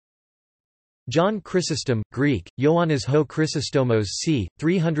John Chrysostom, Greek, Ioannis ho Chrysostomos c.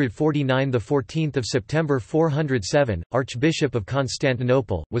 349 – 14 September 407, Archbishop of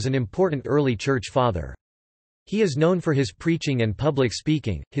Constantinople, was an important early Church father. He is known for his preaching and public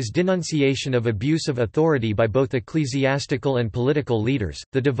speaking, his denunciation of abuse of authority by both ecclesiastical and political leaders,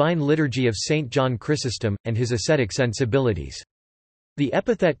 the divine liturgy of Saint John Chrysostom, and his ascetic sensibilities. The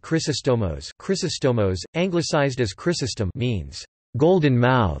epithet Chrysostomos, anglicized as Chrysostom, means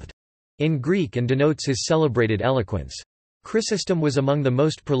golden-mouthed in Greek and denotes his celebrated eloquence. Chrysostom was among the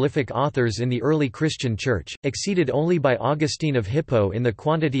most prolific authors in the early Christian Church, exceeded only by Augustine of Hippo in the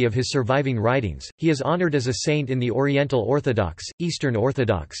quantity of his surviving writings. He is honored as a saint in the Oriental Orthodox, Eastern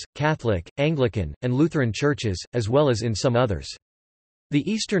Orthodox, Catholic, Anglican, and Lutheran churches, as well as in some others. The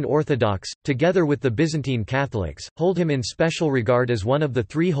Eastern Orthodox, together with the Byzantine Catholics, hold him in special regard as one of the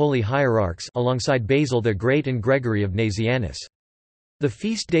three holy hierarchs alongside Basil the Great and Gregory of Nazianzus. The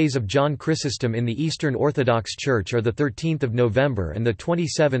feast days of John Chrysostom in the Eastern Orthodox Church are the 13th of November and the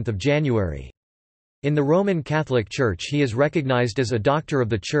 27th of January. In the Roman Catholic Church he is recognized as a Doctor of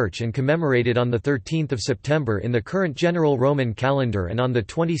the Church and commemorated on the 13th of September in the current general Roman calendar and on the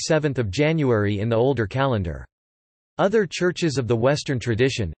 27th of January in the older calendar. Other churches of the Western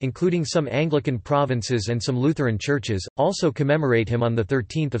tradition, including some Anglican provinces and some Lutheran churches, also commemorate him on the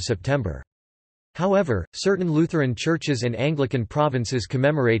 13th of September. However, certain Lutheran churches and Anglican provinces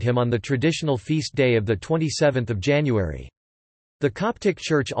commemorate him on the traditional feast day of the 27th of January. The Coptic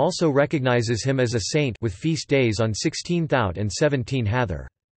Church also recognizes him as a saint with feast days on 16 Thout and 17 Hathor.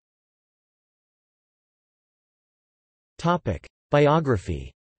 Topic: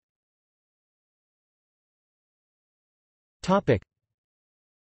 Biography. Topic: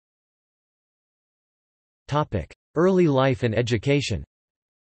 Early life and education.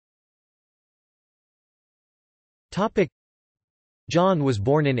 John was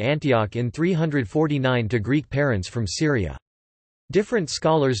born in Antioch in 349 to Greek parents from Syria. Different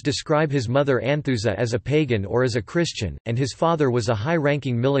scholars describe his mother Anthusa as a pagan or as a Christian, and his father was a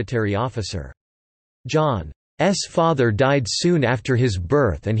high-ranking military officer. John's father died soon after his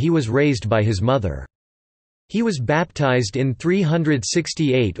birth and he was raised by his mother. He was baptized in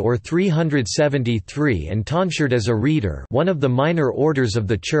 368 or 373 and tonsured as a reader, one of the minor orders of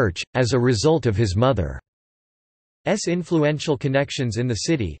the Church, as a result of his mother's influential connections in the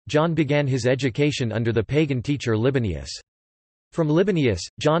city. John began his education under the pagan teacher Libanius. From Libanius,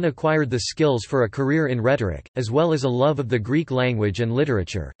 John acquired the skills for a career in rhetoric, as well as a love of the Greek language and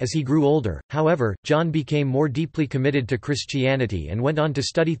literature. As he grew older, however, John became more deeply committed to Christianity and went on to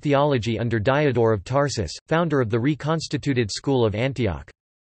study theology under Diodor of Tarsus, founder of the reconstituted school of Antioch.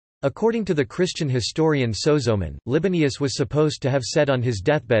 According to the Christian historian Sozomen, Libanius was supposed to have said on his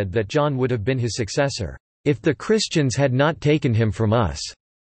deathbed that John would have been his successor, "if the Christians had not taken him from us."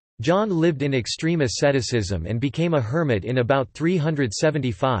 John lived in extreme asceticism and became a hermit in about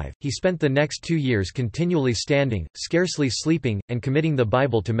 375. He spent the next 2 years continually standing, scarcely sleeping, and committing the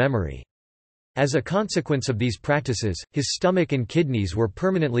Bible to memory. As a consequence of these practices, his stomach and kidneys were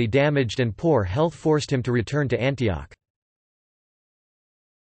permanently damaged and poor health forced him to return to Antioch.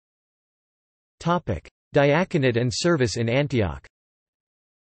 Diaconate and service in Antioch.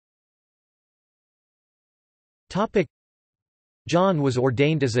 John was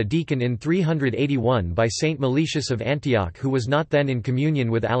ordained as a deacon in 381 by Saint Meletius of Antioch, who was not then in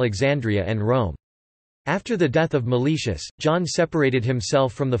communion with Alexandria and Rome. After the death of Meletius, John separated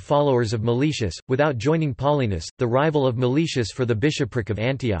himself from the followers of Meletius, without joining Paulinus, the rival of Meletius for the bishopric of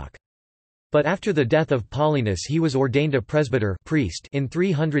Antioch. But after the death of Paulinus he was ordained a presbyter priest in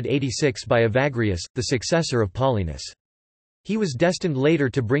 386 by Evagrius, the successor of Paulinus. He was destined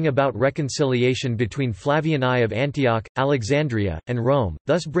later to bring about reconciliation between Flavian I of Antioch, Alexandria, and Rome,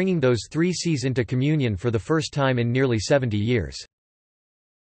 thus bringing those three sees into communion for the first time in nearly 70 years.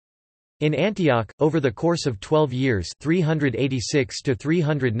 In Antioch, over the course of 12 years 386 to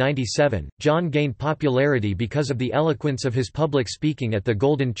 397, John gained popularity because of the eloquence of his public speaking at the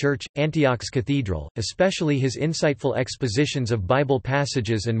Golden Church, Antioch's cathedral, especially his insightful expositions of Bible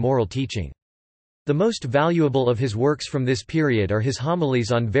passages and moral teaching. The most valuable of his works from this period are his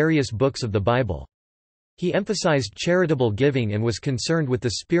homilies on various books of the Bible. He emphasized charitable giving and was concerned with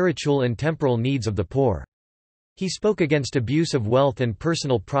the spiritual and temporal needs of the poor. He spoke against abuse of wealth and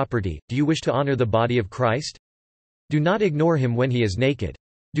personal property. Do you wish to honor the body of Christ? Do not ignore him when he is naked.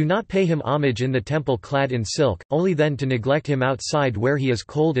 Do not pay him homage in the temple clad in silk, only then to neglect him outside where he is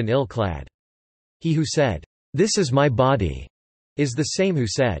cold and ill-clad. He who said, "This is my body," is the same who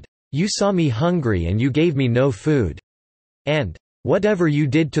said, "You saw me hungry and you gave me no food," and, "Whatever you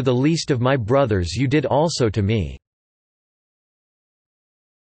did to the least of my brothers you did also to me."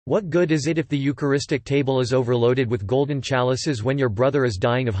 What good is it if the Eucharistic table is overloaded with golden chalices when your brother is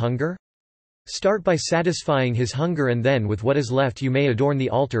dying of hunger? Start by satisfying his hunger, and then with what is left you may adorn the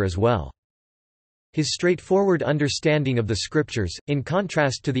altar as well. His straightforward understanding of the Scriptures, in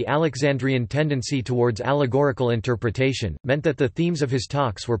contrast to the Alexandrian tendency towards allegorical interpretation, meant that the themes of his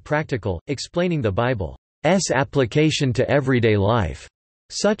talks were practical, explaining the Bible's application to everyday life.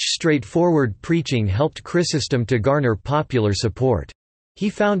 Such straightforward preaching helped Chrysostom to garner popular support. He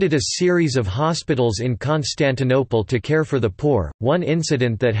founded a series of hospitals in Constantinople to care for the poor. One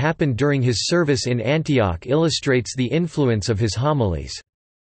incident that happened during his service in Antioch illustrates the influence of his homilies.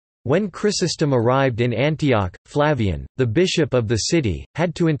 When Chrysostom arrived in Antioch, Flavian, the bishop of the city,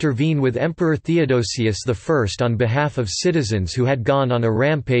 had to intervene with Emperor Theodosius I on behalf of citizens who had gone on a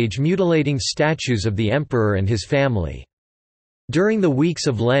rampage mutilating statues of the emperor and his family. During the weeks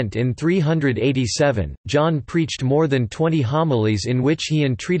of Lent in 387, John preached more than 20 homilies in which he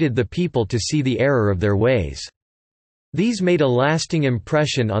entreated the people to see the error of their ways. These made a lasting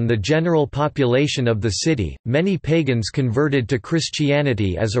impression on the general population of the city. Many pagans converted to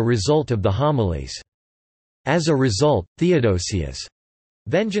Christianity as a result of the homilies. As a result, Theodosius'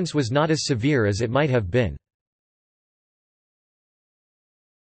 vengeance was not as severe as it might have been.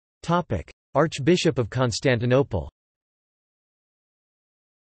 Archbishop of Constantinople.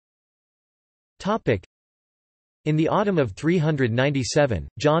 In the autumn of 397,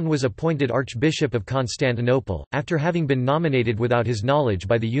 John was appointed Archbishop of Constantinople, after having been nominated without his knowledge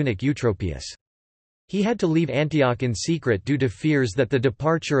by the eunuch Eutropius. He had to leave Antioch in secret due to fears that the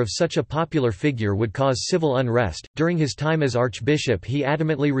departure of such a popular figure would cause civil unrest. During his time as archbishop, he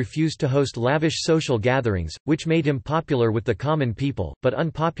adamantly refused to host lavish social gatherings, which made him popular with the common people, but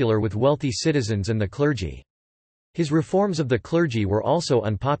unpopular with wealthy citizens and the clergy. His reforms of the clergy were also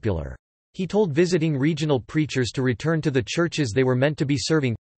unpopular. He told visiting regional preachers to return to the churches they were meant to be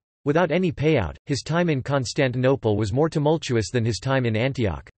serving without any payout. His time in Constantinople was more tumultuous than his time in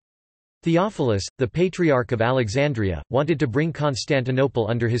Antioch. Theophilus, the Patriarch of Alexandria, wanted to bring Constantinople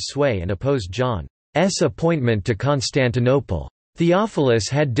under his sway and opposed John's appointment to Constantinople. Theophilus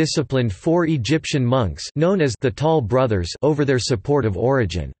had disciplined 4 Egyptian monks known as the Tall Brothers over their support of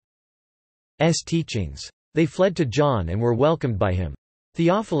Origen's teachings. They fled to John and were welcomed by him.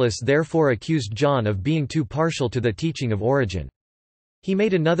 Theophilus therefore accused John of being too partial to the teaching of Origen. He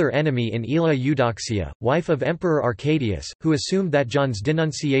made another enemy in Aelia Eudoxia, wife of Emperor Arcadius, who assumed that John's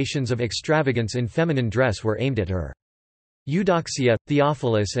denunciations of extravagance in feminine dress were aimed at her. Eudoxia,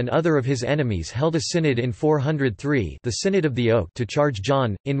 Theophilus and other of his enemies held a synod in 403, the Synod of the Oak, to charge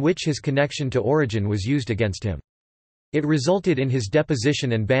John, in which his connection to Origen was used against him. It resulted in his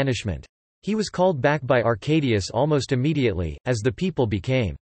deposition and banishment. He was called back by Arcadius almost immediately, as the people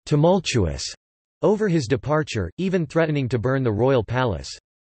became tumultuous over his departure, even threatening to burn the royal palace.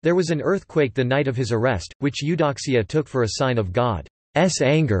 There was an earthquake the night of his arrest, which Eudoxia took for a sign of God's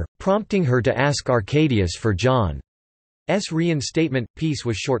anger, prompting her to ask Arcadius for John's reinstatement. Peace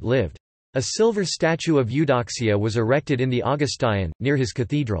was short-lived. A silver statue of Eudoxia was erected in the Augustaion, near his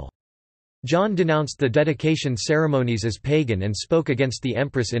cathedral. John denounced the dedication ceremonies as pagan and spoke against the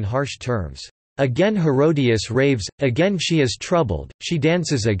empress in harsh terms. Again Herodias raves, again she is troubled, she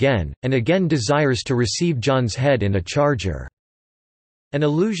dances again, and again desires to receive John's head in a charger. An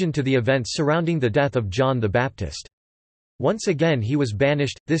allusion to the events surrounding the death of John the Baptist. Once again he was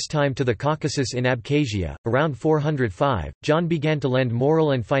banished, this time to the Caucasus in Abkhazia. Around 405, John began to lend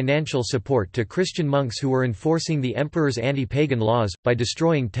moral and financial support to Christian monks who were enforcing the emperor's anti-pagan laws, by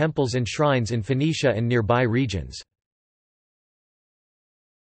destroying temples and shrines in Phoenicia and nearby regions.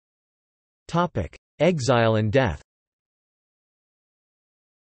 Exile and death.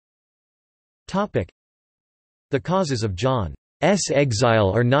 The causes of John's exile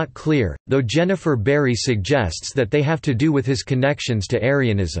are not clear, though Jennifer Berry suggests that they have to do with his connections to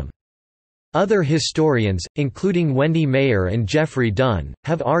Arianism. Other historians, including Wendy Mayer and Geoffrey Dunn,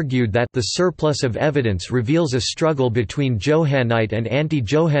 have argued that the surplus of evidence reveals a struggle between Johannite and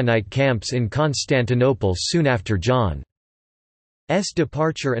anti-Johannite camps in Constantinople soon after John's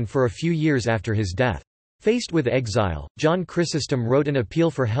departure and for a few years after his death. Faced with exile, John Chrysostom wrote an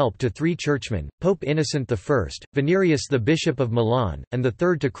appeal for help to 3 churchmen, Pope Innocent I, Venerius the Bishop of Milan, and the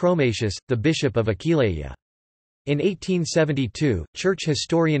third to Chromatius, the Bishop of Aquileia. In 1872, church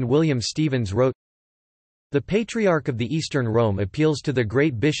historian William Stevens wrote, "The Patriarch of the Eastern Rome appeals to the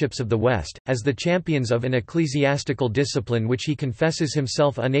great bishops of the West, as the champions of an ecclesiastical discipline which he confesses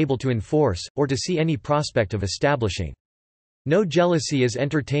himself unable to enforce, or to see any prospect of establishing. No jealousy is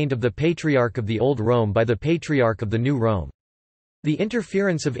entertained of the Patriarch of the Old Rome by the Patriarch of the New Rome. The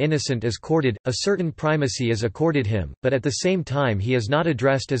interference of Innocent is courted, a certain primacy is accorded him, but at the same time he is not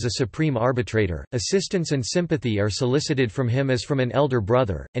addressed as a supreme arbitrator. Assistance and sympathy are solicited from him as from an elder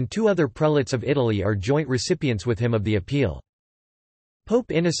brother, and 2 other prelates of Italy are joint recipients with him of the appeal.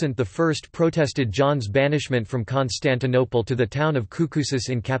 Pope Innocent I protested John's banishment from Constantinople to the town of Koukoussis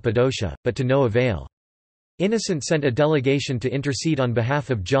in Cappadocia, but to no avail. Innocent sent a delegation to intercede on behalf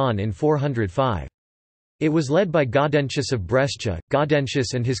of John in 405. It was led by Gaudentius of Brescia.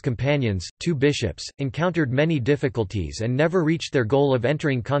 Gaudentius and his companions, 2 bishops, encountered many difficulties and never reached their goal of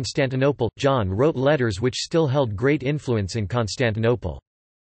entering Constantinople. John wrote letters which still held great influence in Constantinople.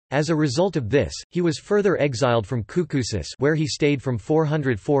 As a result of this, he was further exiled from Koukoussis, where he stayed from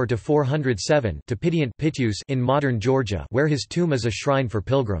 404 to 407, to Pityus in modern Georgia, where his tomb is a shrine for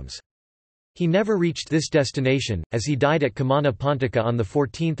pilgrims. He never reached this destination, as he died at Cumana Pontica on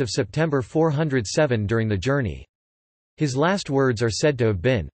 14 September 407 during the journey. His last words are said to have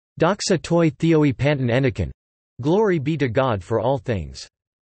been, "Doxa toi theoi panton enikin." Glory be to God for all things.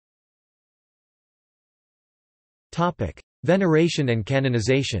 Veneration and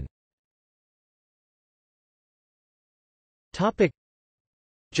canonization.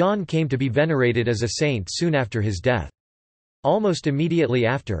 John came to be venerated as a saint soon after his death. Almost immediately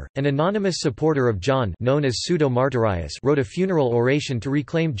after, an anonymous supporter of John known as Pseudo-Martyrius wrote a funeral oration to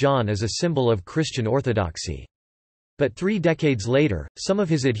reclaim John as a symbol of Christian orthodoxy. But 3 decades later, some of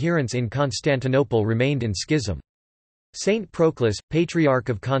his adherents in Constantinople remained in schism. Saint Proclus, Patriarch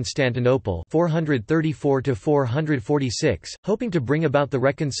of Constantinople 434–446, hoping to bring about the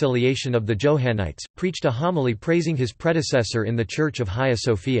reconciliation of the Johannites, preached a homily praising his predecessor in the Church of Hagia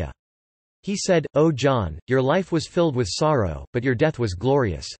Sophia. He said, "O John, your life was filled with sorrow, but your death was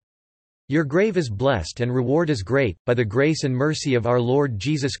glorious. Your grave is blessed and reward is great, by the grace and mercy of our Lord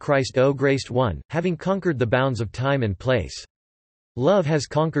Jesus Christ, O graced one, having conquered the bounds of time and place. Love has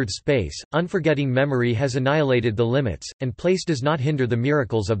conquered space, unforgetting memory has annihilated the limits, and place does not hinder the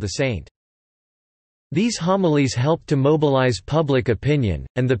miracles of the saint." These homilies helped to mobilize public opinion,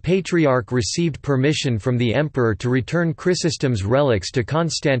 and the Patriarch received permission from the Emperor to return Chrysostom's relics to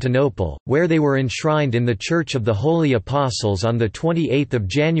Constantinople, where they were enshrined in the Church of the Holy Apostles on 28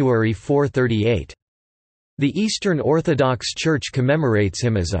 January 438. The Eastern Orthodox Church commemorates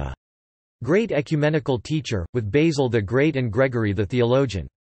him as a great ecumenical teacher, with Basil the Great and Gregory the theologian.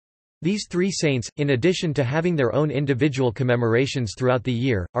 These 3 saints, in addition to having their own individual commemorations throughout the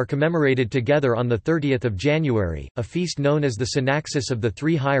year, are commemorated together on 30 January, a feast known as the Synaxis of the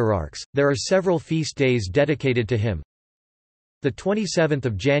 3 Hierarchs. There are several feast days dedicated to him. The 27th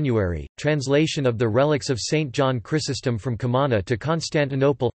of January, translation of the relics of Saint John Chrysostom from Cumana to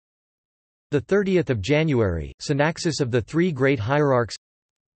Constantinople. The 30th of January, Synaxis of the 3 Great Hierarchs.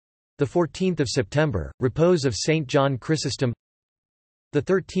 The 14th of September, repose of Saint John Chrysostom. The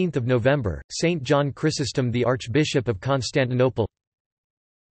 13th of November, Saint John Chrysostom the Archbishop of Constantinople.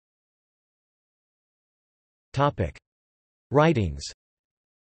 Topic: Writings.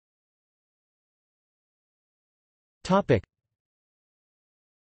 Topic: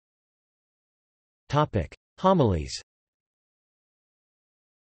 Homilies.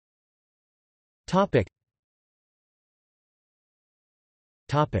 Topic: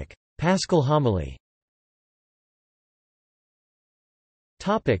 Paschal homily.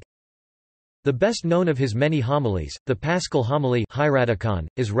 The best known of his many homilies, the Paschal homily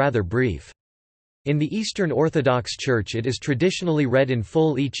is rather brief. In the Eastern Orthodox Church it is traditionally read in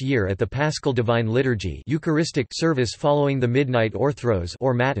full each year at the Paschal Divine Liturgy Eucharistic service following the midnight orthros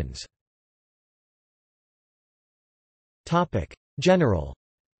or matins. General.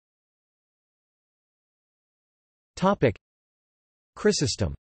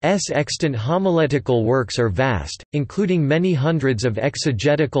 Chrysostom S. extant homiletical works are vast, including many hundreds of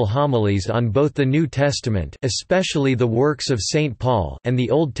exegetical homilies on both the New Testament, especially the works of St. Paul, and the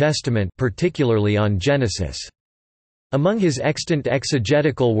Old Testament, particularly on Genesis. Among his extant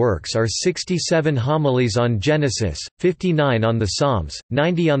exegetical works are 67 homilies on Genesis, 59 on the Psalms,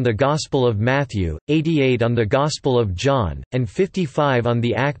 90 on the Gospel of Matthew, 88 on the Gospel of John, and 55 on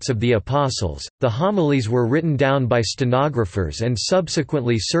the Acts of the Apostles. The homilies were written down by stenographers and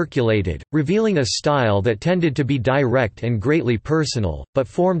subsequently circulated, revealing a style that tended to be direct and greatly personal, but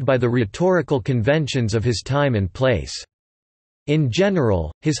formed by the rhetorical conventions of his time and place. In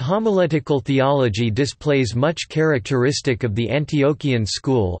general, his homiletical theology displays much characteristic of the Antiochian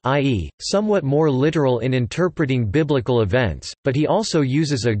school, i.e., somewhat more literal in interpreting biblical events, but he also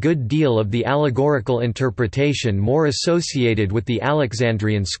uses a good deal of the allegorical interpretation more associated with the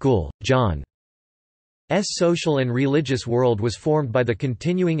Alexandrian school. John's social and religious world was formed by the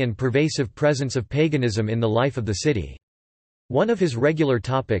continuing and pervasive presence of paganism in the life of the city. One of his regular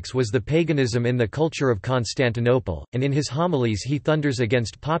topics was the paganism in the culture of Constantinople, and in his homilies he thunders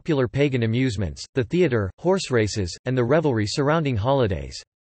against popular pagan amusements, the theatre, horse races, and the revelry surrounding holidays.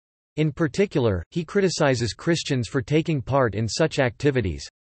 In particular, he criticizes Christians for taking part in such activities.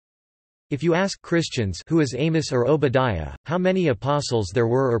 If you ask Christians who is Amos or Obadiah, how many apostles there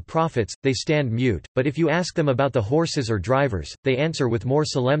were or prophets, they stand mute, but if you ask them about the horses or drivers, they answer with more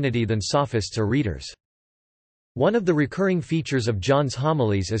solemnity than sophists or readers. One of the recurring features of John's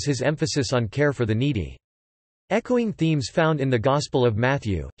homilies is his emphasis on care for the needy. Echoing themes found in the Gospel of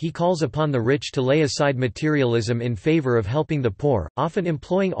Matthew, he calls upon the rich to lay aside materialism in favor of helping the poor, often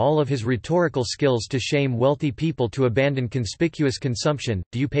employing all of his rhetorical skills to shame wealthy people to abandon conspicuous consumption.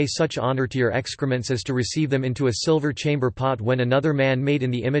 Do you pay such honor to your excrements as to receive them into a silver chamber pot when another man made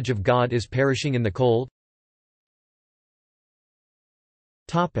in the image of God is perishing in the cold?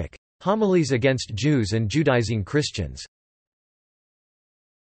 Homilies against Jews and Judaizing Christians.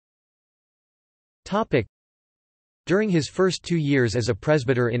 During his first 2 years as a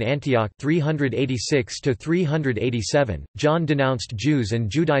presbyter in Antioch 386–387, John denounced Jews and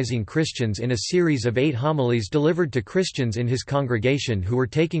Judaizing Christians in a series of 8 homilies delivered to Christians in his congregation who were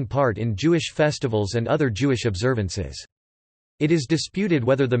taking part in Jewish festivals and other Jewish observances. It is disputed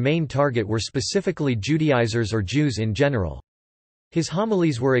whether the main target were specifically Judaizers or Jews in general. His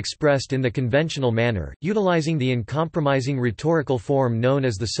homilies were expressed in the conventional manner, utilizing the uncompromising rhetorical form known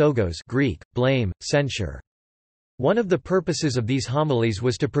as the sogos, Greek, blame, censure. One of the purposes of these homilies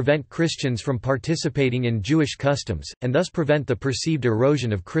was to prevent Christians from participating in Jewish customs, and thus prevent the perceived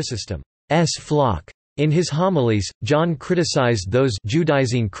erosion of Chrysostom's flock. In his homilies, John criticized those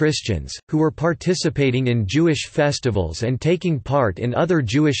Judaizing Christians, who were participating in Jewish festivals and taking part in other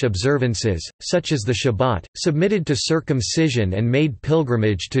Jewish observances, such as the Shabbat, submitted to circumcision and made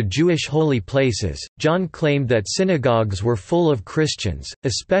pilgrimage to Jewish holy places. John claimed that synagogues were full of Christians,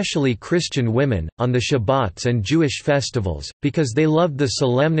 especially Christian women, on the Shabbats and Jewish festivals, because they loved the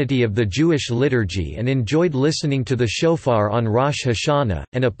solemnity of the Jewish liturgy and enjoyed listening to the shofar on Rosh Hashanah,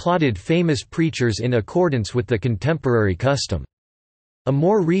 and applauded famous preachers in accordance with the contemporary custom. A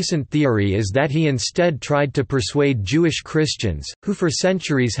more recent theory is that he instead tried to persuade Jewish Christians, who for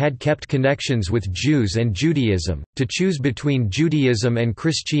centuries had kept connections with Jews and Judaism, to choose between Judaism and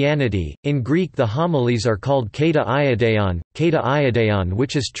Christianity. In Greek, the homilies are called kata iodeion,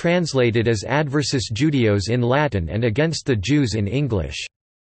 which is translated as adversus Judaeos in Latin and against the Jews in English.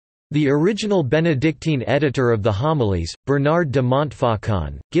 The original Benedictine editor of the homilies, Bernard de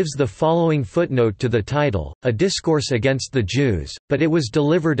Montfaucon, gives the following footnote to the title, "A Discourse Against the Jews, but it was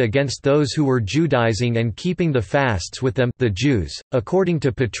delivered against those who were Judaizing and keeping the fasts with them the Jews." According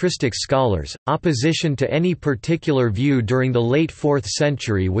to patristic scholars, opposition to any particular view during the late 4th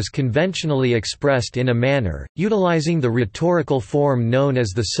century was conventionally expressed in a manner, utilizing the rhetorical form known as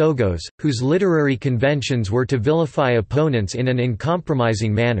the sogos, whose literary conventions were to vilify opponents in an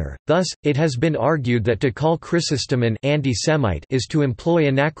uncompromising manner. Thus, it has been argued that to call Chrysostom an anti-Semite is to employ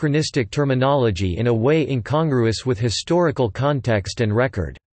anachronistic terminology in a way incongruous with historical context and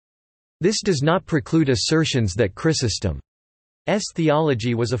record. This does not preclude assertions that Chrysostom's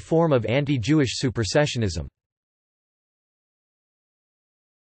theology was a form of anti-Jewish supersessionism.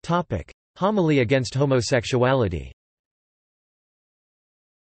 Homily against homosexuality.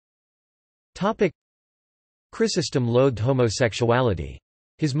 Chrysostom loathed homosexuality.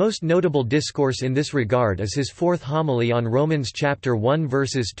 His most notable discourse in this regard is his 4th homily on Romans chapter 1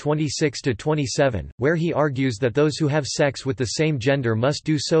 verses 26–27, where he argues that those who have sex with the same gender must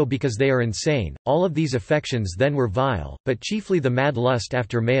do so because they are insane. All of these affections then were vile, but chiefly the mad lust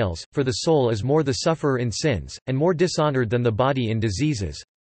after males, for the soul is more the sufferer in sins, and more dishonored than the body in diseases.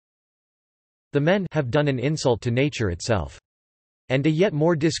 The men have done an insult to nature itself. And a yet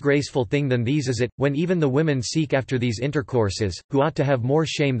more disgraceful thing than these is it, when even the women seek after these intercourses, who ought to have more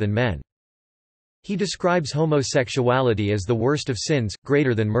shame than men. He describes homosexuality as the worst of sins,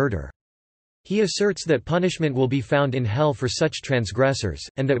 greater than murder. He asserts that punishment will be found in hell for such transgressors,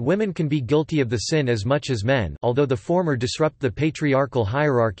 and that women can be guilty of the sin as much as men, although the former disrupt the patriarchal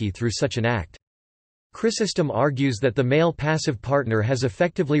hierarchy through such an act. Chrysostom argues that the male passive partner has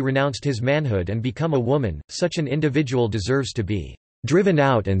effectively renounced his manhood and become a woman. Such an individual deserves to be driven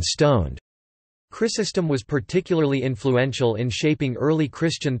out and stoned. Chrysostom was particularly influential in shaping early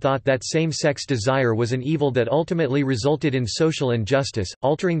Christian thought that same-sex desire was an evil that ultimately resulted in social injustice,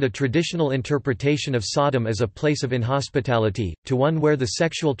 altering the traditional interpretation of Sodom as a place of inhospitality, to one where the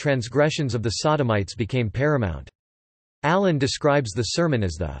sexual transgressions of the Sodomites became paramount. Allen describes the sermon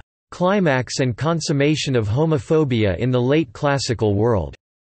as the climax and consummation of homophobia in the late classical world.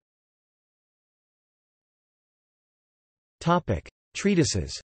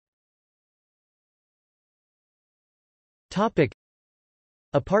 Treatises.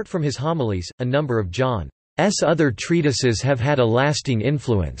 Apart from his homilies, a number of John's other treatises have had a lasting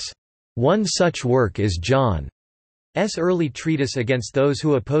influence. One such work is John's early treatise against those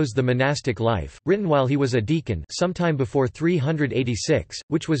who oppose the monastic life, written while he was a deacon sometime before 386,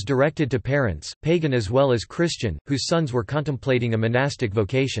 which was directed to parents, pagan as well as Christian, whose sons were contemplating a monastic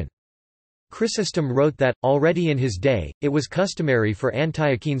vocation. Chrysostom wrote that, already in his day, it was customary for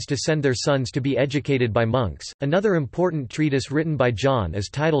Antiochenes to send their sons to be educated by monks. Another important treatise written by John is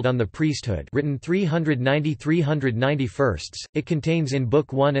titled On the Priesthood, written 390–391. It contains in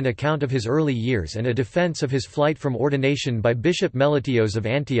Book 1 an account of his early years and a defense of his flight from ordination by Bishop Meletios of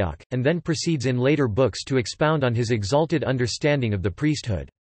Antioch, and then proceeds in later books to expound on his exalted understanding of the priesthood.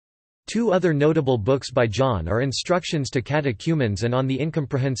 Two other notable books by John are Instructions to Catechumens and On the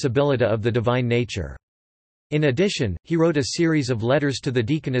Incomprehensibility of the Divine Nature. In addition, he wrote a series of letters to the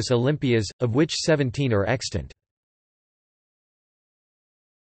Deaconess Olympias, of which 17 are extant.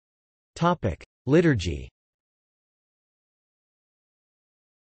 Liturgy.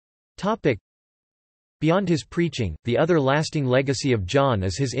 Beyond his preaching, the other lasting legacy of John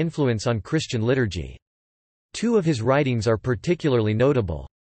is his influence on Christian liturgy. Two of his writings are particularly notable.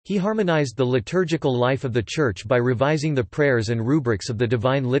 He harmonized the liturgical life of the Church by revising the prayers and rubrics of the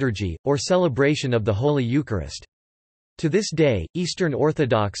Divine Liturgy, or celebration of the Holy Eucharist. To this day, Eastern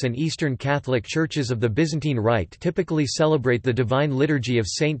Orthodox and Eastern Catholic churches of the Byzantine Rite typically celebrate the Divine Liturgy of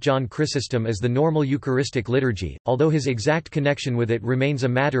St. John Chrysostom as the normal Eucharistic liturgy, although his exact connection with it remains a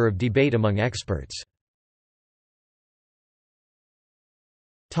matter of debate among experts.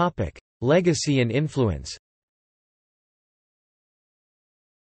 Legacy and influence.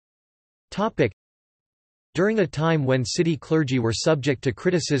 During a time when city clergy were subject to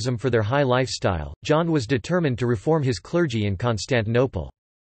criticism for their high lifestyle, John was determined to reform his clergy in Constantinople.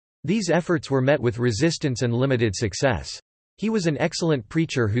 These efforts were met with resistance and limited success. He was an excellent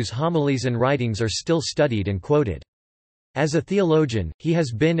preacher whose homilies and writings are still studied and quoted. As a theologian, he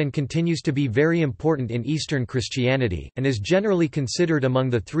has been and continues to be very important in Eastern Christianity, and is generally considered among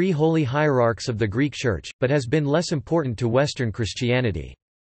the three holy hierarchs of the Greek Church, but has been less important to Western Christianity.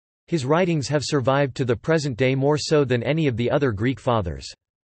 His writings have survived to the present day more so than any of the other Greek fathers.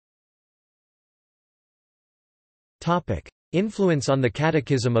 Influence on the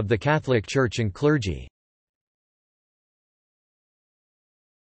Catechism of the Catholic Church and clergy.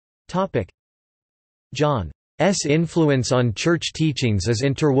 John's influence on church teachings is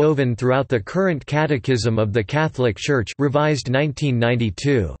interwoven throughout the current Catechism of the Catholic Church, revised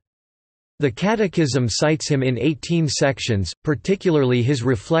 1992. The Catechism cites him in 18 sections, particularly his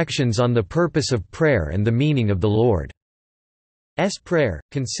reflections on the purpose of prayer and the meaning of the Lord's Prayer.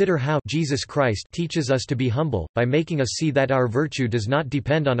 Consider how Jesus Christ teaches us to be humble, by making us see that our virtue does not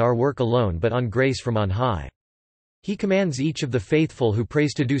depend on our work alone but on grace from on high. He commands each of the faithful who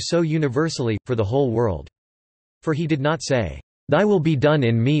prays to do so universally, for the whole world. For he did not say, "Thy will be done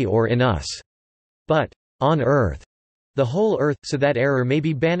in me or in us," but, "on earth." The whole earth, so that error may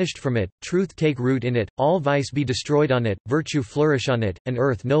be banished from it, truth take root in it, all vice be destroyed on it, virtue flourish on it, and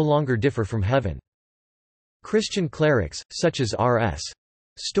earth no longer differ from heaven. Christian clerics, such as R.S.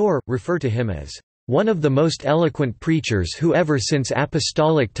 Storr, refer to him as one of the most eloquent preachers who ever since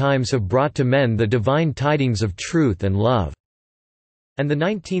apostolic times have brought to men the divine tidings of truth and love. And the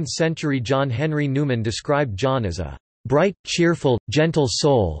 19th-century John Henry Newman described John as a bright, cheerful, gentle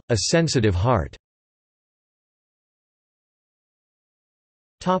soul, a sensitive heart.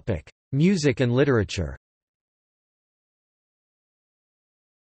 Music and literature.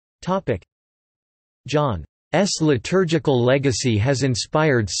 John's liturgical legacy has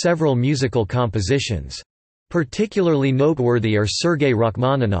inspired several musical compositions. Particularly noteworthy are Sergei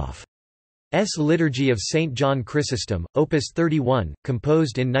Rachmaninoff's Liturgy of St. John Chrysostom, Opus 31,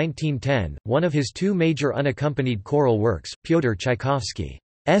 composed in 1910, one of his two major unaccompanied choral works, Pyotr Tchaikovsky's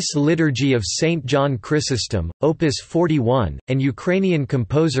Liturgy of St. John Chrysostom, Opus 41, and Ukrainian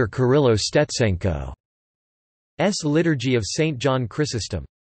composer Kyrylo Stetsenko's Liturgy of St. John Chrysostom.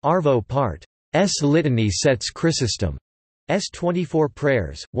 Arvo Part's Litany sets Chrysostom's 24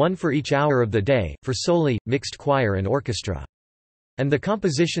 prayers, one for each hour of the day, for soli, mixed choir and orchestra. And the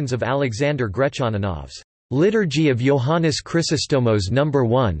compositions of Alexander Grechaninov's Liturgy of Johannes Chrysostomos No.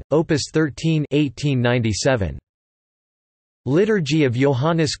 1, Opus 13 1897. Liturgy of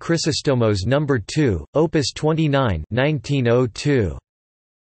Johannes Chrysostomos No. 2, Opus 29 1902.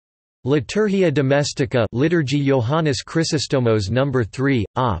 Liturgia Domestica Liturgy Johannes Chrysostomos No. 3,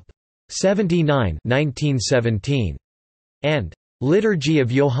 Op. 79 1917. And Liturgy of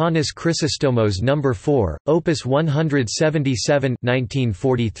Johannes Chrysostomos No. 4, Opus 177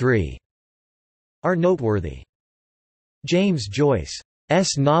 1943, are noteworthy. James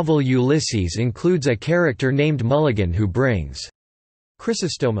Joyce's novel Ulysses includes a character named Mulligan who brings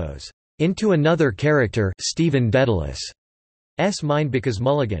Chrysostomos into another character, Stephen Dedalus' mind, because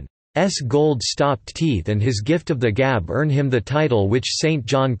Mulligan's gold-stopped teeth and his gift of the gab earn him the title which St.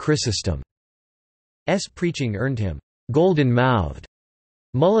 John Chrysostom's preaching earned him, golden-mouthed.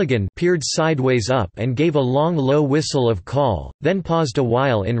 Mulligan peered sideways up and gave a long low whistle of call, then paused a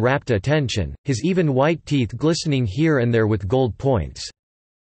while in rapt attention, his even white teeth glistening here and there with gold points.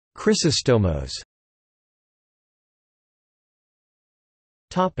 Chrysostomos.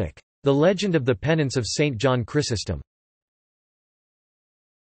 The legend of the penance of St. John Chrysostom.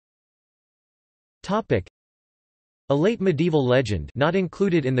 A late medieval legend not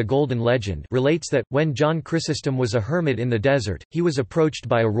included in the Golden Legend relates that, when John Chrysostom was a hermit in the desert, he was approached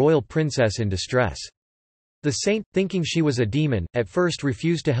by a royal princess in distress. The saint, thinking she was a demon, at first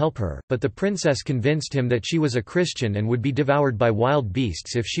refused to help her, but the princess convinced him that she was a Christian and would be devoured by wild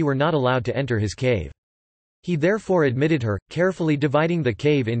beasts if she were not allowed to enter his cave. He therefore admitted her, carefully dividing the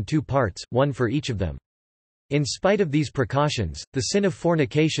cave in 2 parts, one for each of them. In spite of these precautions, the sin of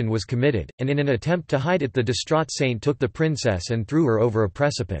fornication was committed, and in an attempt to hide it the distraught saint took the princess and threw her over a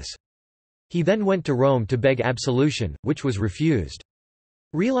precipice. He then went to Rome to beg absolution, which was refused.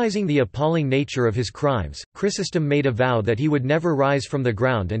 Realizing the appalling nature of his crimes, Chrysostom made a vow that he would never rise from the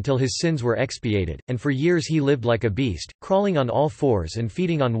ground until his sins were expiated, and for years he lived like a beast, crawling on all fours and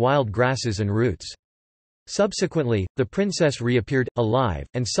feeding on wild grasses and roots. Subsequently, the princess reappeared, alive,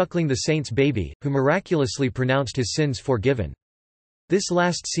 and suckling the saint's baby, who miraculously pronounced his sins forgiven. This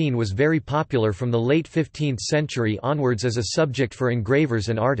last scene was very popular from the late 15th century onwards as a subject for engravers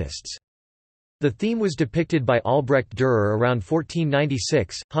and artists. The theme was depicted by Albrecht Dürer around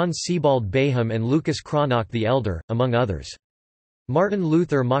 1496, Hans Sebald Boehm and Lucas Cranach the Elder, among others. Martin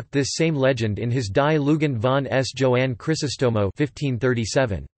Luther mocked this same legend in his Die Lugend von S. Johann Chrysostomo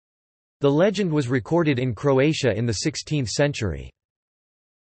 1537. The legend was recorded in Croatia in the 16th century.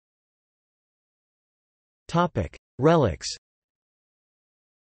 Relics.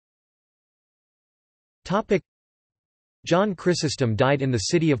 John Chrysostom died in the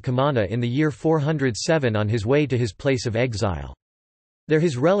city of Cumana in the year 407 on his way to his place of exile. There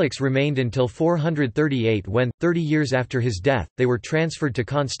his relics remained until 438 when, 30 years after his death, they were transferred to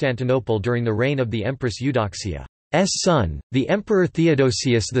Constantinople during the reign of the Empress Eudoxia's son, the Emperor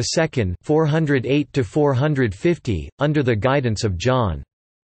Theodosius II 408–450, under the guidance of John's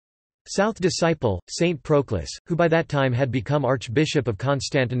disciple, Saint Proclus, who by that time had become Archbishop of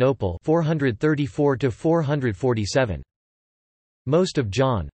Constantinople 434–447. Most of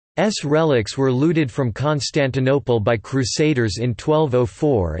John's relics were looted from Constantinople by Crusaders in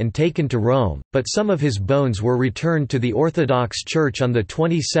 1204 and taken to Rome, but some of his bones were returned to the Orthodox Church on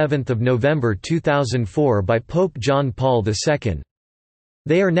 27 November 2004 by Pope John Paul II.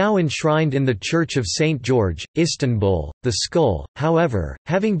 They are now enshrined in the Church of St. George, Istanbul. The skull, however,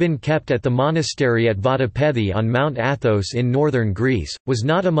 having been kept at the monastery at Vatapethi on Mount Athos in northern Greece, was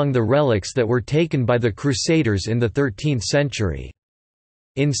not among the relics that were taken by the Crusaders in the 13th century.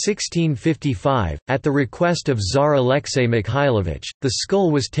 In 1655, at the request of Tsar Alexei Mikhailovich, the skull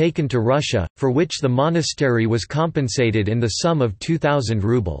was taken to Russia, for which the monastery was compensated in the sum of 2,000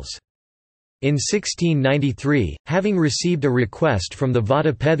 rubles. In 1693, having received a request from the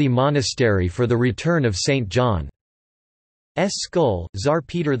Vatapethi monastery for the return of St. John's skull, Tsar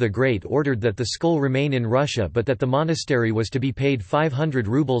Peter the Great ordered that the skull remain in Russia but that the monastery was to be paid 500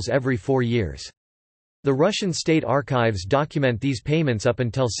 rubles every 4 years. The Russian state archives document these payments up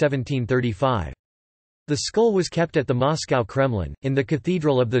until 1735. The skull was kept at the Moscow Kremlin, in the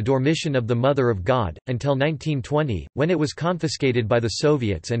Cathedral of the Dormition of the Mother of God, until 1920, when it was confiscated by the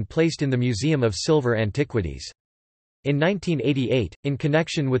Soviets and placed in the Museum of Silver Antiquities. In 1988, in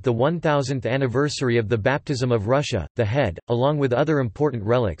connection with the 1000th anniversary of the baptism of Russia, the head, along with other important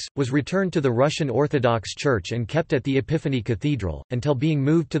relics, was returned to the Russian Orthodox Church and kept at the Epiphany Cathedral, until being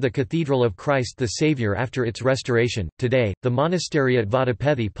moved to the Cathedral of Christ the Saviour after its restoration. Today, the monastery at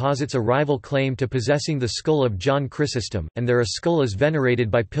Vatapethi posits a rival claim to possessing the skull of John Chrysostom, and their skull is venerated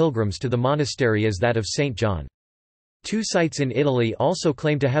by pilgrims to the monastery as that of St. John. 2 sites in Italy also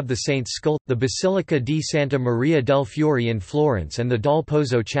claim to have the saint's skull, the Basilica di Santa Maria del Fiore in Florence and the Dal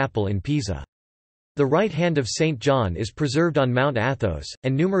Pozzo Chapel in Pisa. The right hand of St. John is preserved on Mount Athos,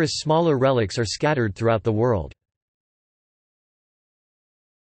 and numerous smaller relics are scattered throughout the world.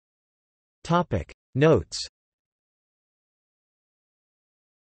 Notes.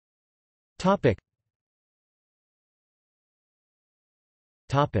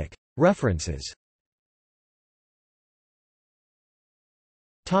 References.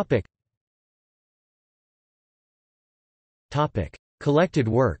 Collected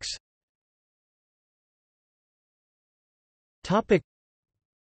works.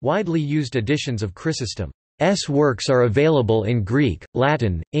 Widely used editions of Chrysostom's works are available in Greek,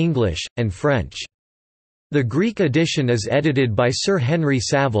 Latin, English, and French. The Greek edition is edited by Sir Henry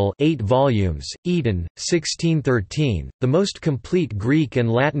Saville, 8 volumes, Eton, 1613. The most complete Greek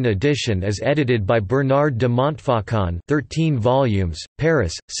and Latin edition is edited by Bernard de Montfaucon, 13 volumes,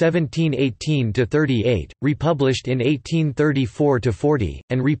 Paris, 1718–38, republished in 1834–40,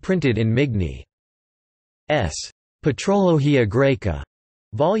 and reprinted in Migny's Patrologia Graeca,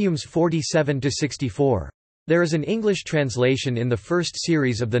 volumes 47–64. There is an English translation in the first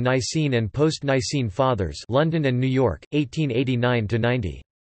series of the Nicene and Post-Nicene Fathers, London and New York, 1889–90.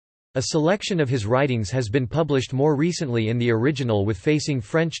 A selection of his writings has been published more recently in the original with facing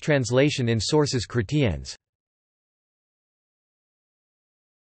French translation in Sources Chrétiennes.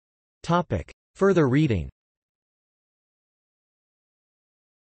 Topic: Further reading.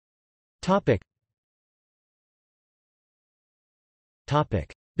 Topic: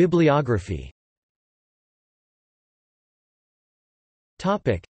 Bibliography.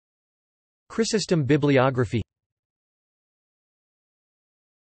 Chrysostom bibliography.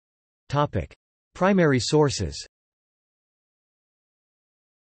 Primary sources.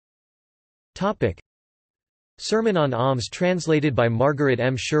 Sermon on Alms translated by Margaret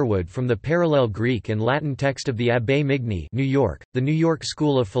M. Sherwood from the parallel Greek and Latin text of the Abbé Migny, New York, The New York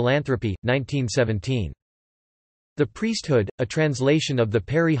School of Philanthropy, 1917. The Priesthood, a translation of the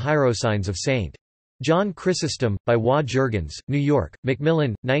Peri-Hierosigns of St. John Chrysostom, by Wa Jurgens, New York,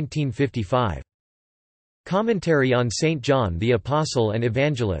 Macmillan, 1955. Commentary on St. John the Apostle and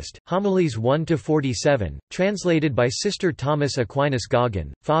Evangelist, Homilies 1–47, translated by Sister Thomas Aquinas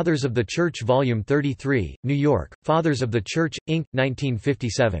Goggin, Fathers of the Church Volume 33, New York, Fathers of the Church, Inc.,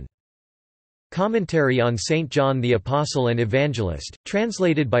 1957. Commentary on St. John the Apostle and Evangelist,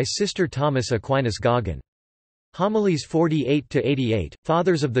 translated by Sister Thomas Aquinas Goggin. Homilies 48–88,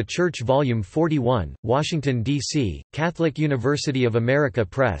 Fathers of the Church Volume 41, Washington, D.C., Catholic University of America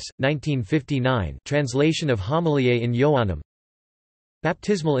Press, 1959 translation of Homiliae in Ioannum.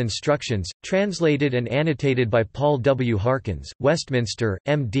 Baptismal Instructions, translated and annotated by Paul W. Harkins, Westminster,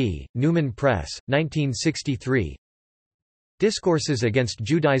 M.D., Newman Press, 1963. Discourses Against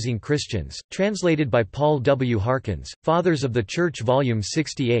Judaizing Christians, translated by Paul W. Harkins, Fathers of the Church Volume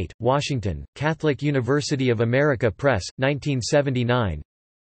 68, Washington, Catholic University of America Press, 1979.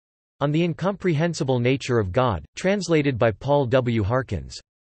 On the Incomprehensible Nature of God, translated by Paul W. Harkins.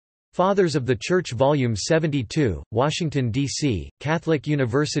 Fathers of the Church Volume 72, Washington, D.C., Catholic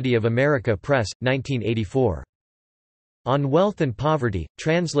University of America Press, 1984. On Wealth and Poverty,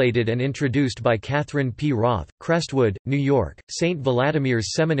 translated and introduced by Catherine P. Roth, Crestwood, New York, St.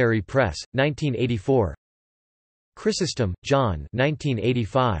 Vladimir's Seminary Press, 1984. Chrysostom, John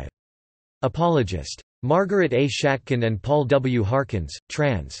 1985. Apologist. Margaret A. Shatkin and Paul W. Harkins,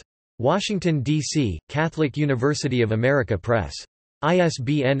 trans. Washington, D.C., Catholic University of America Press.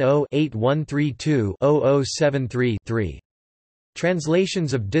 ISBN 0-8132-0073-3.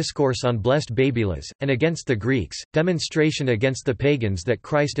 Translations of Discourse on Blessed Babylus, and Against the Greeks, Demonstration against the Pagans that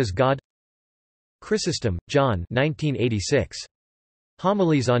Christ is God. Chrysostom, John 1986.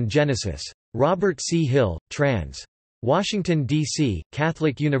 Homilies on Genesis. Robert C. Hill, trans. Washington, D.C.,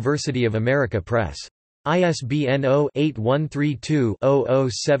 Catholic University of America Press. ISBN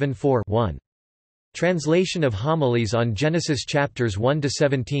 0-8132-0074-1. Translation of Homilies on Genesis chapters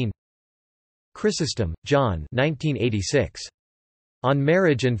 1–17. Chrysostom, John 1986. On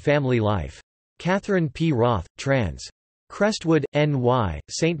Marriage and Family Life. Catherine P. Roth, trans. Crestwood, N.Y.,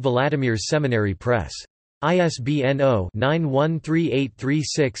 St. Vladimir's Seminary Press. ISBN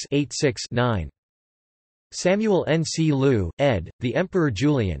 0-913836-86-9. Samuel N. C. Liu, ed., The Emperor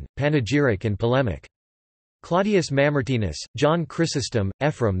Julian, Panegyric and Polemic. Claudius Mamertinus, John Chrysostom,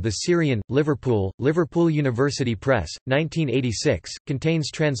 Ephraim the Syrian, Liverpool, Liverpool University Press, 1986,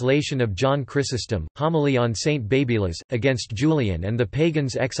 contains translation of John Chrysostom, Homily on Saint Babylus, Against Julian and the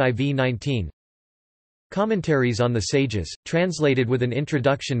Pagans XIV 19. Commentaries on the Sages, translated with an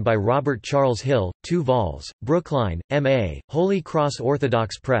introduction by Robert Charles Hill, 2 vols, Brookline, M.A., Holy Cross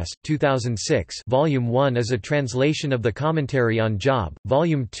Orthodox Press, 2006. Volume 1 is a translation of the Commentary on Job,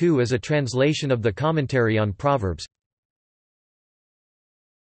 Volume 2 is a translation of the Commentary on Proverbs.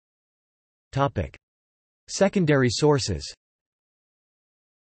 Secondary sources.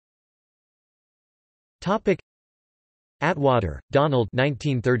 Atwater, Donald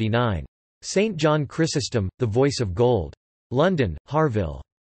 1939. St. John Chrysostom, The Voice of Gold. London, Harville.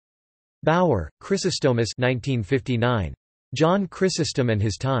 Bauer, Chrysostomus 1959. John Chrysostom and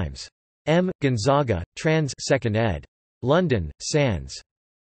His Times. M. Gonzaga, trans. 2nd ed. London, Sands.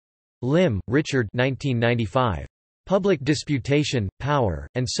 Lim, Richard 1995. Public Disputation, Power,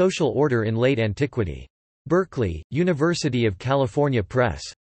 and Social Order in Late Antiquity. Berkeley, University of California Press.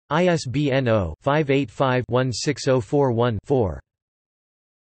 ISBN 0-585-16041-4.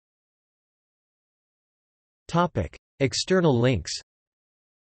 External links.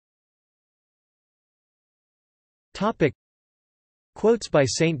 Quotes by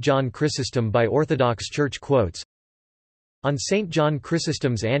St. John Chrysostom by Orthodox Church. Quotes on St. John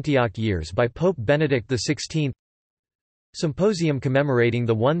Chrysostom's Antioch years by Pope Benedict XVI. Symposium commemorating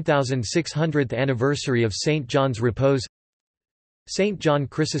the 1600th anniversary of St. John's Repose. St. John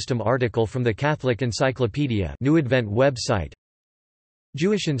Chrysostom article from the Catholic Encyclopedia New Advent website.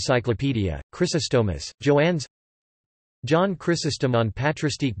 Jewish Encyclopedia, Chrysostomus, Joannes. John Chrysostom on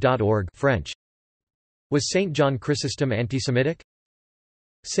patristique.org French. Was St. John Chrysostom anti-Semitic?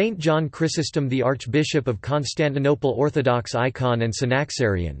 St. John Chrysostom, the Archbishop of Constantinople, Orthodox icon and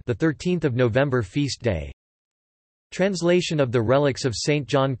Synaxarian, the 13th of November feast day. Translation of the relics of St.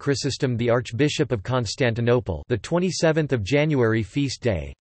 John Chrysostom, the Archbishop of Constantinople, the 27th of January feast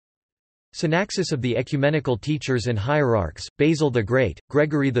day. Synaxis of the ecumenical teachers and hierarchs, Basil the Great,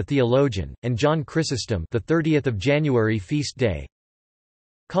 Gregory the Theologian, and John Chrysostom, the 30th of January feast day.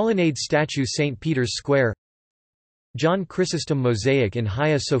 Colonnade statue, St. Peter's Square. John Chrysostom mosaic in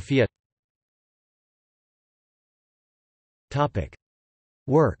Hagia Sophia. Topic: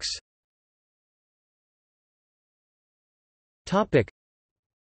 Works. Topic: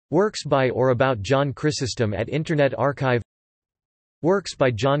 Works by or about John Chrysostom at Internet Archive. Works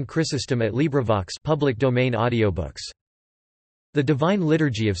by John Chrysostom at LibriVox, public domain audiobooks. The Divine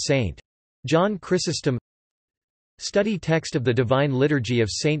Liturgy of St. John Chrysostom. Study text of the Divine Liturgy of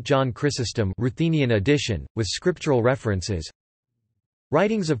St. John Chrysostom, Ruthenian edition, with scriptural references.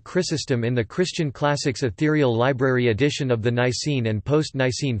 Writings of Chrysostom in the Christian Classics Ethereal Library edition of the Nicene and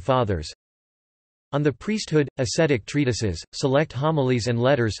Post-Nicene Fathers. On the priesthood, ascetic treatises, select homilies and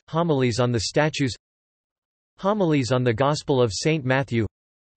letters, homilies on the statues, homilies on the Gospel of St. Matthew,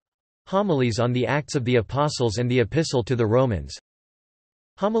 homilies on the Acts of the Apostles and the Epistle to the Romans,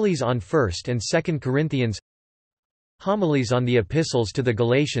 homilies on 1st and 2nd Corinthians, homilies on the Epistles to the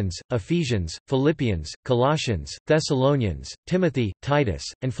Galatians, Ephesians, Philippians, Colossians, Thessalonians, Timothy, Titus,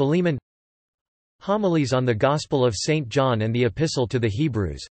 and Philemon, homilies on the Gospel of St. John and the Epistle to the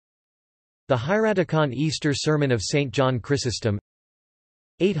Hebrews, the Hieraticon Easter Sermon of St. John Chrysostom,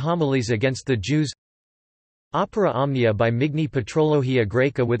 8 homilies against the Jews, Opera Omnia by Migni Patrologia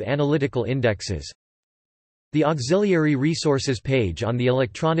Graeca with analytical indexes. The auxiliary resources page on the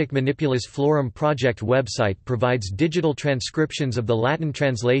Electronic Manipulus Florum project website provides digital transcriptions of the Latin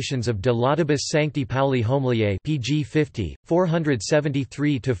translations of De Laudibus Sancti Pauli Homiliae pg 50,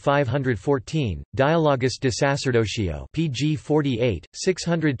 473–514, Dialogus de Sacerdotio pg 48,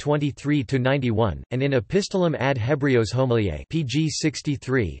 623–91, and in Epistolum ad Hebreos Homiliae pg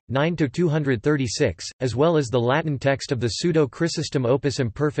 63, 9–236, as well as the Latin text of the Pseudo-Chrysostom Opus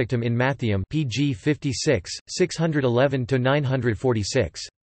Imperfectum in Mattheum pg 56, 611–946.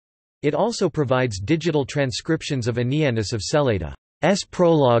 It also provides digital transcriptions of Aeneanus of Seleta's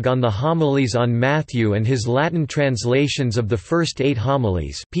prologue on the homilies on Matthew and his Latin translations of the first 8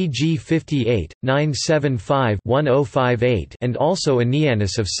 homilies pg 58, 975–1058 and also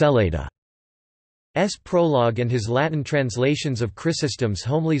Aeneanus of Seleta's prologue and his Latin translations of Chrysostom's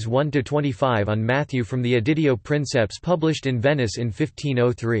homilies 1–25 on Matthew from the Editio Princeps published in Venice in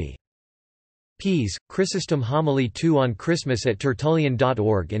 1503. Ps. Chrysostom Homily 2 on Christmas at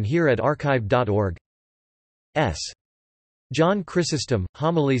Tertullian.org and here at archive.org. S. John Chrysostom,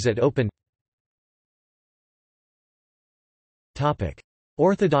 Homilies at Open.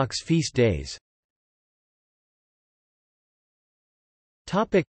 Orthodox feast days.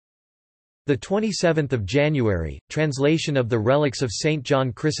 The 27th of January, translation of the relics of St.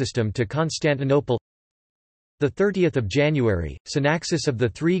 John Chrysostom to Constantinople. The 30th of January, synaxis of the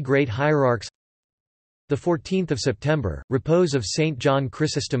 3 great hierarchs. The 14th of September, repose of St. John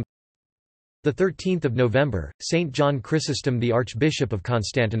Chrysostom. The 13th of November, St. John Chrysostom, the Archbishop of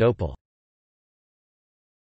Constantinople.